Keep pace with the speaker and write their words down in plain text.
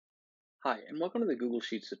Hi, and welcome to the Google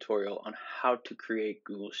Sheets tutorial on how to create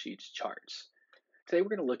Google Sheets charts. Today we're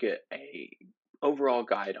going to look at a overall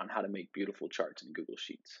guide on how to make beautiful charts in Google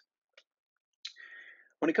Sheets.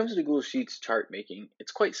 When it comes to Google Sheets chart making,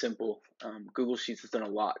 it's quite simple. Google Sheets has done a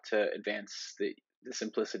lot to advance the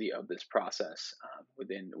simplicity of this process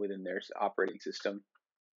within their operating system.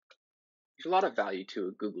 There's a lot of value to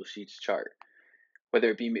a Google Sheets chart,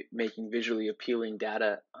 whether it be making visually appealing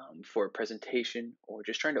data for a presentation or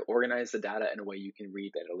just trying to organize the data in a way you can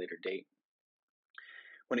read at a later date.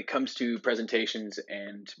 When it comes to presentations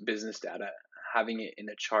and business data, having it in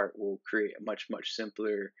a chart will create a much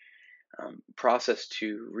simpler process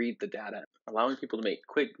to read the data, allowing people to make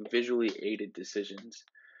quick, visually aided decisions.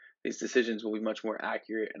 These decisions will be much more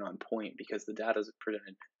accurate and on point because the data is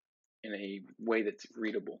presented in a way that's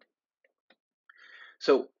readable.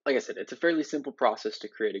 So, like I said, it's a fairly simple process to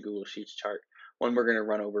create a Google Sheets chart. One we're going to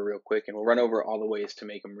run over real quick, and we'll run over all the ways to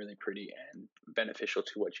make them really pretty and beneficial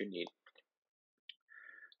to what you need.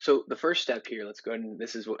 So the first step here, let's go ahead and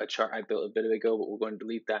this is a chart I built a bit ago, but we'll go and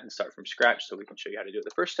delete that and start from scratch so we can show you how to do it.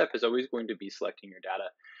 The first step is always going to be selecting your data.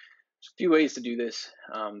 There's a few ways to do this,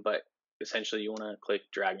 but essentially you want to click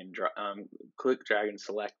drag and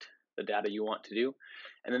select the data you want to do.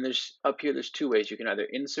 And then there's two ways. You can either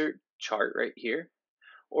insert chart right here,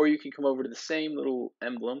 or you can come over to the same little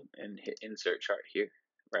emblem and hit insert chart here,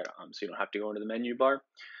 right on, so you don't have to go into the menu bar.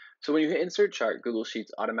 So when you hit insert chart, Google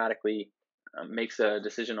Sheets automatically makes a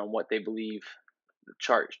decision on what they believe the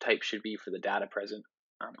chart type should be for the data present.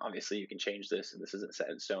 Obviously, you can change this, and this isn't set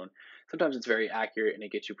in stone. Sometimes it's very accurate, and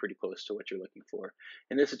it gets you pretty close to what you're looking for.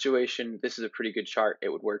 In this situation, this is a pretty good chart. It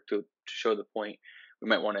would work to show the point. We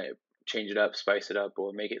might want to change it up, spice it up,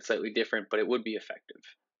 or make it slightly different, but it would be effective.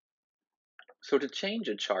 So to change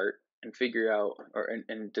a chart and figure out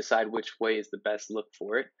and decide which way is the best look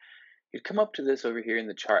for it, you'd come up to this over here in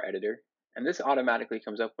the chart editor, and this automatically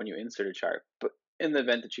comes up when you insert a chart. But in the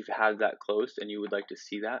event that you've had that closed and you would like to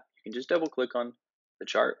see that, you can just double click on the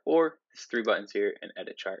chart or these three buttons here and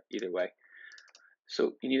edit chart, either way.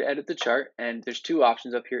 So you need to edit the chart, and there's two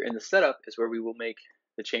options up here. In the setup is where we will make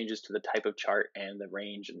the changes to the type of chart and the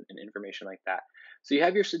range and information like that. So you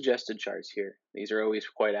have your suggested charts here. These are always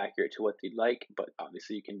quite accurate to what you'd like, but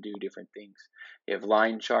obviously you can do different things. You have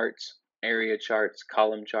line charts, area charts,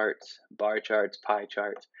 column charts, bar charts, pie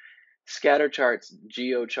charts, scatter charts,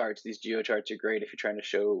 geo charts. These geo charts are great if you're trying to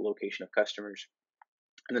show location of customers.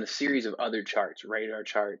 And then a series of other charts, radar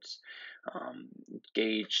charts,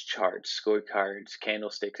 gauge charts, scorecards,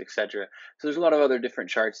 candlesticks, etc. So there's a lot of other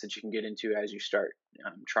different charts that you can get into as you start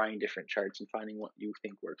trying different charts and finding what you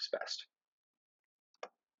think works best.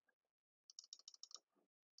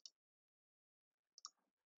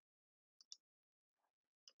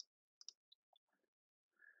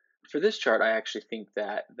 For this chart, I actually think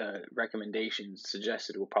that the recommendations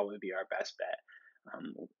suggested will probably be our best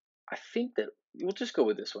bet. I think that we'll just go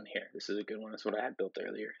with this one here. This is a good one. That's what I had built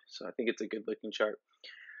earlier. So I think it's a good looking chart.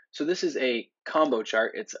 So this is a combo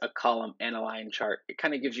chart. It's a column and a line chart. It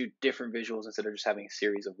kind of gives you different visuals instead of just having a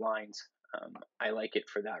series of lines. I like it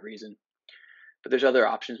for that reason. But there's other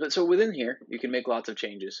options. But so within here, you can make lots of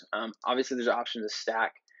changes. Obviously, there's an option to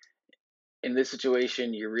stack. In this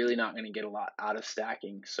situation, you're really not going to get a lot out of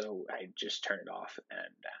stacking. So I just turn it off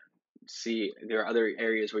and see. There are other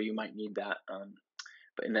areas where you might need that.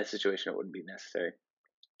 But in that situation, it wouldn't be necessary.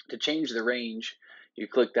 To change the range, you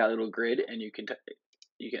click that little grid and you can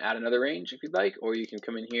add another range if you'd like, or you can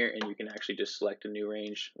come in here and you can actually just select a new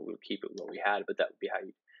range. We'll keep it what we had, but that would be how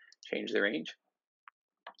you change the range.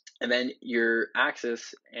 And then your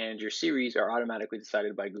axis and your series are automatically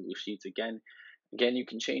decided by Google Sheets again. Again, you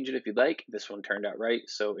can change it if you'd like. This one turned out right,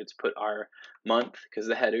 so it's put our month, because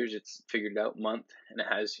the headers, it's figured out month, and it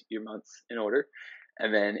has your months in order.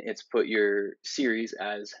 And then it's put your series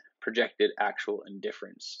as projected, actual, and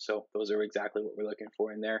difference. So those are exactly what we're looking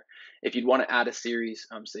for in there. If you'd want to add a series,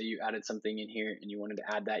 say you added something in here and you wanted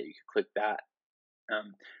to add that, you could click that.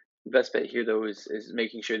 The best bet here, though, is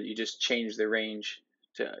making sure that you just change the range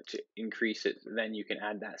to increase it. Then you can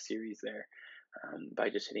add that series there by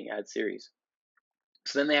just hitting add series.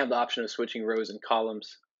 So then they have the option of switching rows and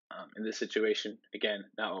columns. In this situation, again,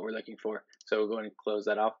 not what we're looking for. So we'll go ahead and close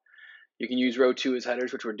that off. You can use row 2 as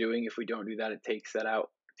headers, which we're doing. If we don't do that, it takes that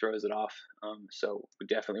out, throws it off. So we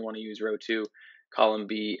definitely want to use row 2. Column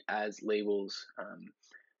B as labels.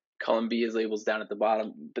 Column B as labels down at the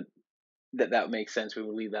bottom, but that makes sense. We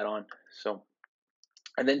will leave that on. So,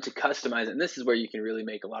 and then to customize it, and this is where you can really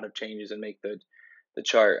make a lot of changes and make the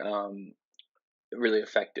chart really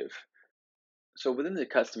effective. So within the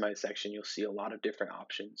customize section, you'll see a lot of different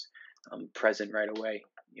options present right away.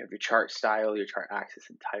 You have your chart style, your chart axis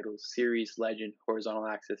and titles, series, legend, horizontal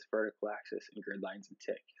axis, vertical axis, and grid lines and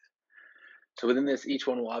ticks. So within this, each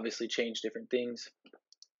one will obviously change different things.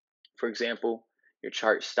 For example, your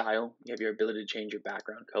chart style, you have your ability to change your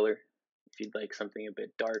background color. If you'd like something a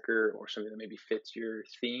bit darker or something that maybe fits your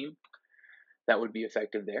theme, that would be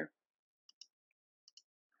effective there.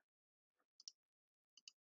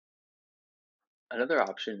 Another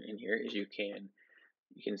option in here is you can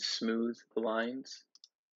smooth the lines.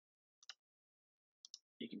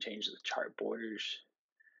 You can change the chart borders.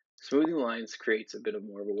 Smoothing lines creates a bit of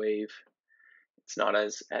more of a wave. It's not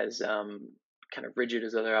as kind of rigid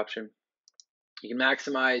as the other option. You can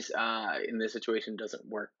maximize. In this situation, doesn't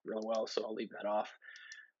work real well, so I'll leave that off.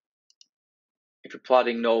 If you're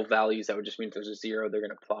plotting null values, that would just mean if there's a 0, they're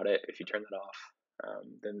going to plot it. If you turn that off,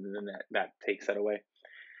 then that takes that away.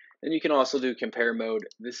 Then you can also do compare mode.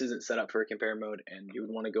 This isn't set up for a compare mode, and you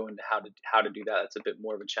would want to go into how to do that. That's a bit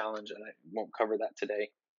more of a challenge, and I won't cover that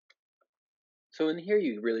today. So in here,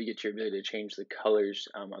 you really get your ability to change the colors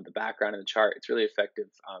on the background of the chart. It's really effective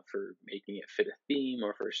for making it fit a theme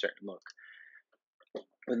or for a certain look.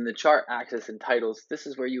 Within the chart axis and titles, this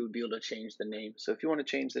is where you would be able to change the name. So if you want to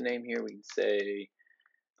change the name here, we can say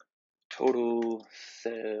total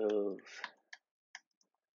sales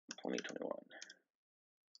 2021.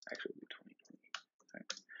 Actually, 2020.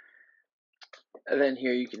 Right. And then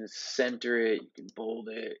here you can center it, you can bold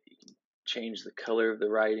it, you can change the color of the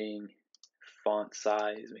writing, font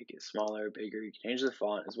size, make it smaller, bigger. You can change the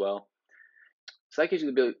font as well. So that gives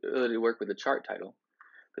you the ability to work with the chart title.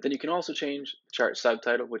 But then you can also change the chart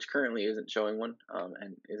subtitle, which currently isn't showing one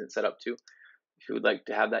and isn't set up to. If you would like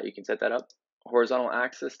to have that, you can set that up. Horizontal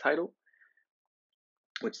axis title,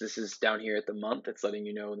 which this is down here at the month. It's letting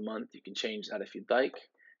you know the month. You can change that if you'd like.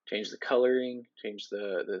 Change the coloring, change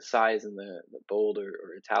the size and the bold or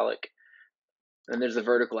italic. Then there's the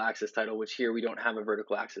vertical axis title, which here we don't have a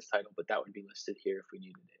vertical axis title, but that would be listed here if we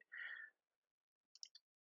needed it.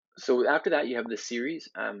 So after that, you have the series.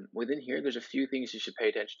 Within here, there's a few things you should pay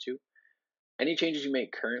attention to. Any changes you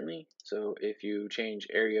make currently, so if you change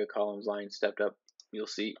area, columns, lines, stepped up, you'll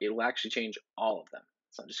see it will actually change all of them.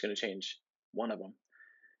 It's not just going to change one of them.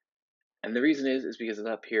 And the reason is because it's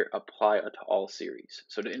up here, apply to all series.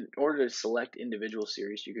 So in order to select individual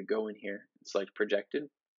series, you could go in here and select projected.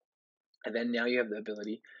 And then now you have the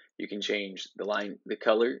ability, you can change the line, the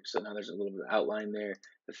color. So now there's a little bit of outline there,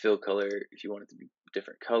 the fill color, if you want it to be a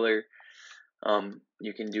different color.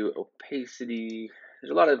 You can do opacity.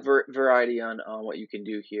 There's a lot of variety on what you can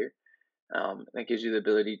do here. That gives you the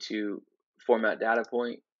ability to format data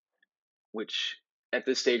point, which at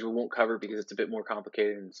this stage we won't cover because it's a bit more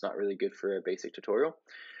complicated and it's not really good for a basic tutorial.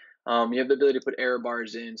 You have the ability to put error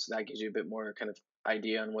bars in, so that gives you a bit more kind of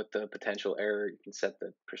idea on what the potential error. You can set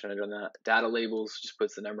the percentage on that. Data labels just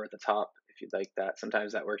puts the number at the top if you'd like that.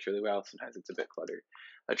 Sometimes that works really well. Sometimes it's a bit cluttered.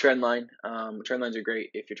 A trend line. Trend lines are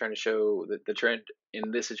great if you're trying to show the trend.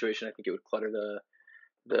 In this situation, I think it would clutter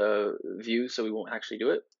the view, so we won't actually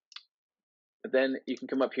do it. But then you can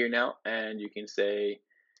come up here now and you can say,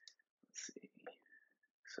 let's see,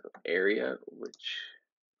 so area, which,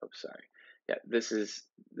 oh, sorry. Yeah, this is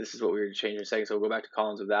what we were changing in a second. So we'll go back to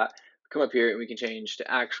columns of that. Come up here and we can change to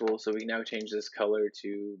actual. So we can now change this color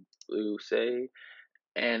to blue, say,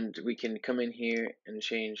 and we can come in here and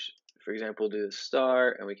change, for example, do the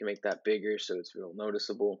star, and we can make that bigger so it's real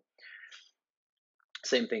noticeable.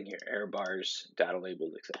 Same thing here, error bars, data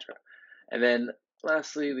labels, etc. And then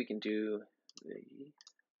lastly, we can do the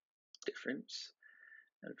difference.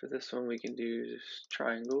 And for this one, we can do just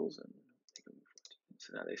triangles and make them 14.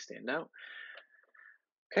 So now they stand out.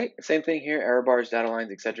 Okay, same thing here, error bars, data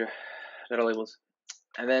lines, etc. Data labels.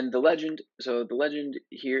 And then the legend. So the legend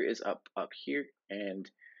here is up here, and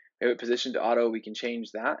we have it positioned to auto. We can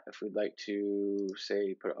change that if we'd like to,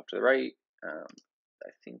 say, put it off to the right.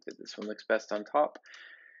 I think that this one looks best on top.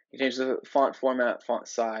 You change the font format, font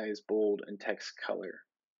size, bold, and text color.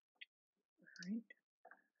 Right.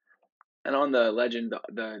 And on the legend,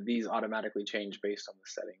 these automatically change based on the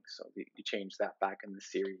settings. So you change that back in the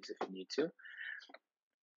series if you need to.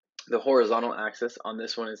 The horizontal axis on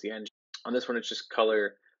this one is the engine. On this one, it's just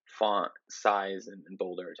color, font, size, and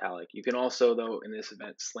bold or italic. You can also, though, in this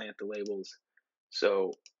event, slant the labels.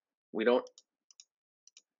 So we don't.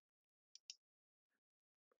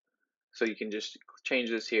 So you can just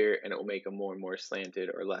change this here, and it will make them more and more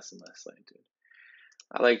slanted or less and less slanted.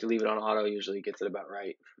 I like to leave it on auto. Usually it gets it about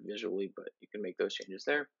right visually, but you can make those changes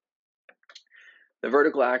there. The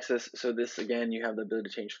vertical axis, so this again, you have the ability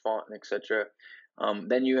to change font and etc.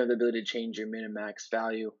 Then you have the ability to change your min and max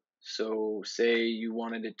value. So say you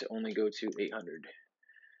wanted it to only go to 800.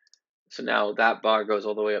 So now that bar goes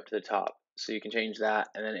all the way up to the top. So you can change that.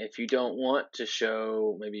 And then if you don't want to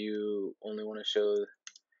show, maybe you only want to show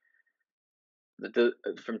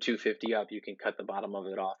from 250 up, you can cut the bottom of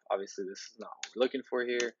it off. Obviously, this is not what we're looking for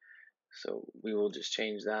here. So we will just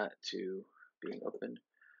change that to being open.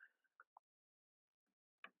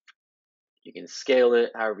 You can scale it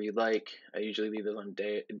however you like. I usually leave it on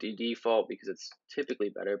default because it's typically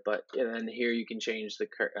better. But and then here you can change the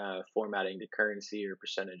formatting to currency or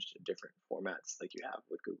percentage to different formats like you have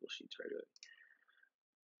with Google Sheets right away.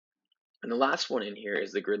 And the last one in here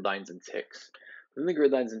is the grid lines and ticks. Within the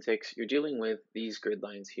grid lines and ticks, you're dealing with these grid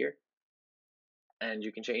lines here. And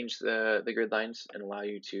you can change the grid lines and allow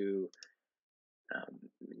you to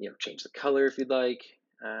change the color if you'd like.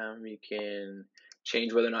 You can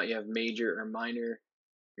change whether or not you have major or minor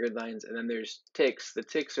grid lines. And then there's ticks. The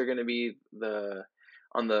ticks are going to be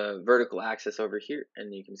on the vertical axis over here,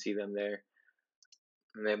 and you can see them there.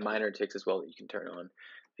 And they have minor ticks as well that you can turn on if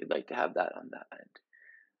you'd like to have that on that end.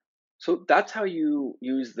 So that's how you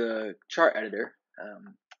use the chart editor.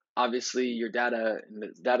 Obviously, your data and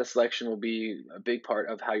the data selection will be a big part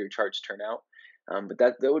of how your charts turn out. But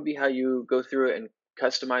that would be how you go through it and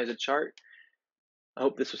customize a chart. I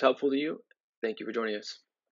hope this was helpful to you. Thank you for joining us.